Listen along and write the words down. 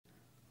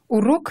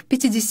Урок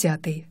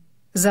 50.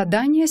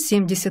 Задание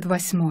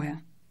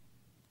 78.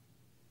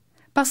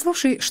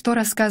 Послушай, что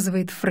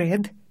рассказывает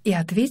Фред, и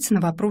ответь на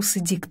вопросы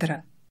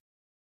диктора.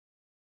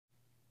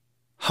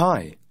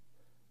 Hi,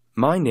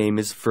 my name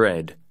is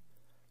Fred.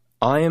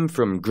 I am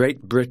from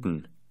Great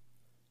Britain.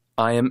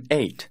 I am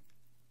 8.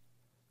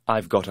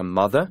 I've got a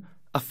mother,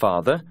 a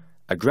father,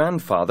 a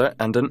grandfather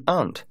and an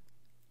aunt.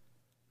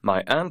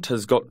 My aunt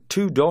has got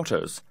 2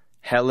 daughters,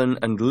 Helen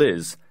and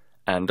Liz,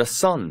 and a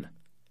son.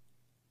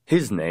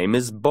 His name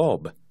is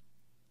Bob.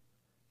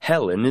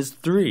 Helen is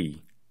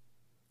 3.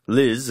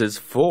 Liz is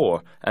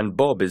 4 and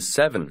Bob is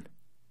 7.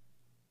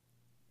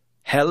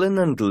 Helen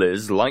and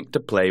Liz like to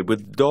play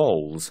with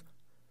dolls.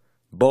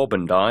 Bob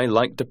and I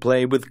like to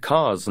play with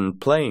cars and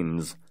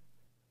planes.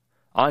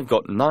 I've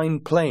got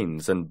 9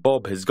 planes and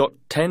Bob has got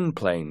 10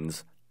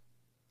 planes.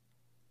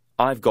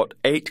 I've got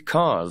 8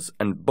 cars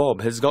and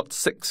Bob has got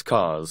 6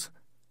 cars.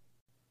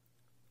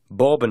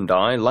 Bob and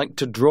I like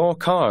to draw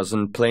cars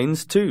and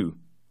planes too.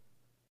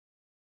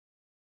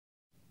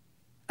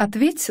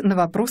 Ответь на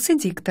вопросы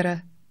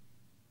диктора.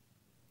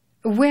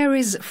 Where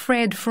is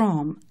Fred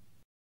from?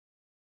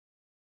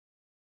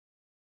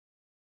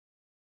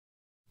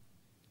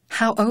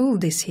 How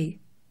old is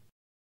he?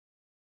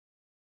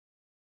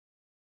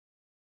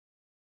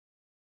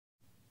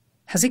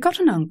 Has he got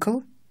an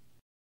uncle?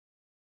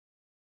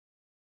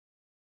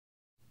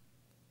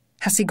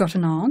 Has he got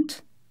an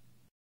aunt?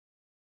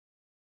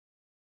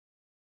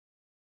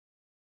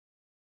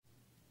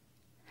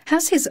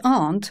 Has his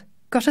aunt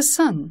got a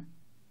son?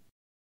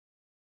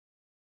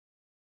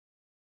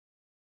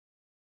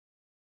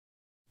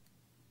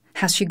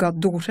 Has she got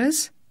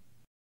daughters?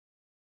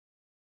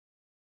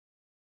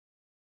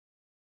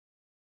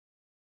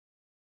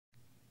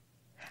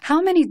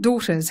 How many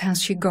daughters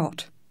has she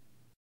got?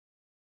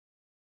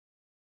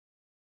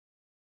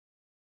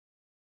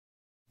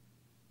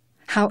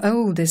 How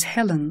old is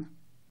Helen?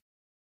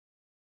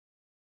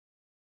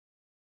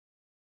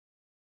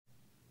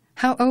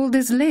 How old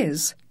is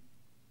Liz?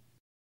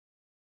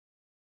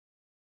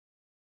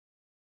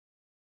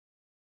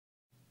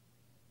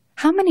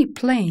 How many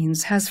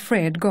planes has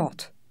Fred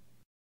got?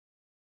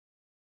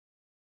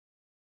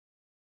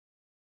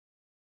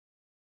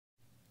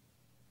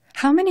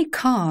 How many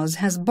cars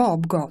has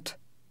Bob got?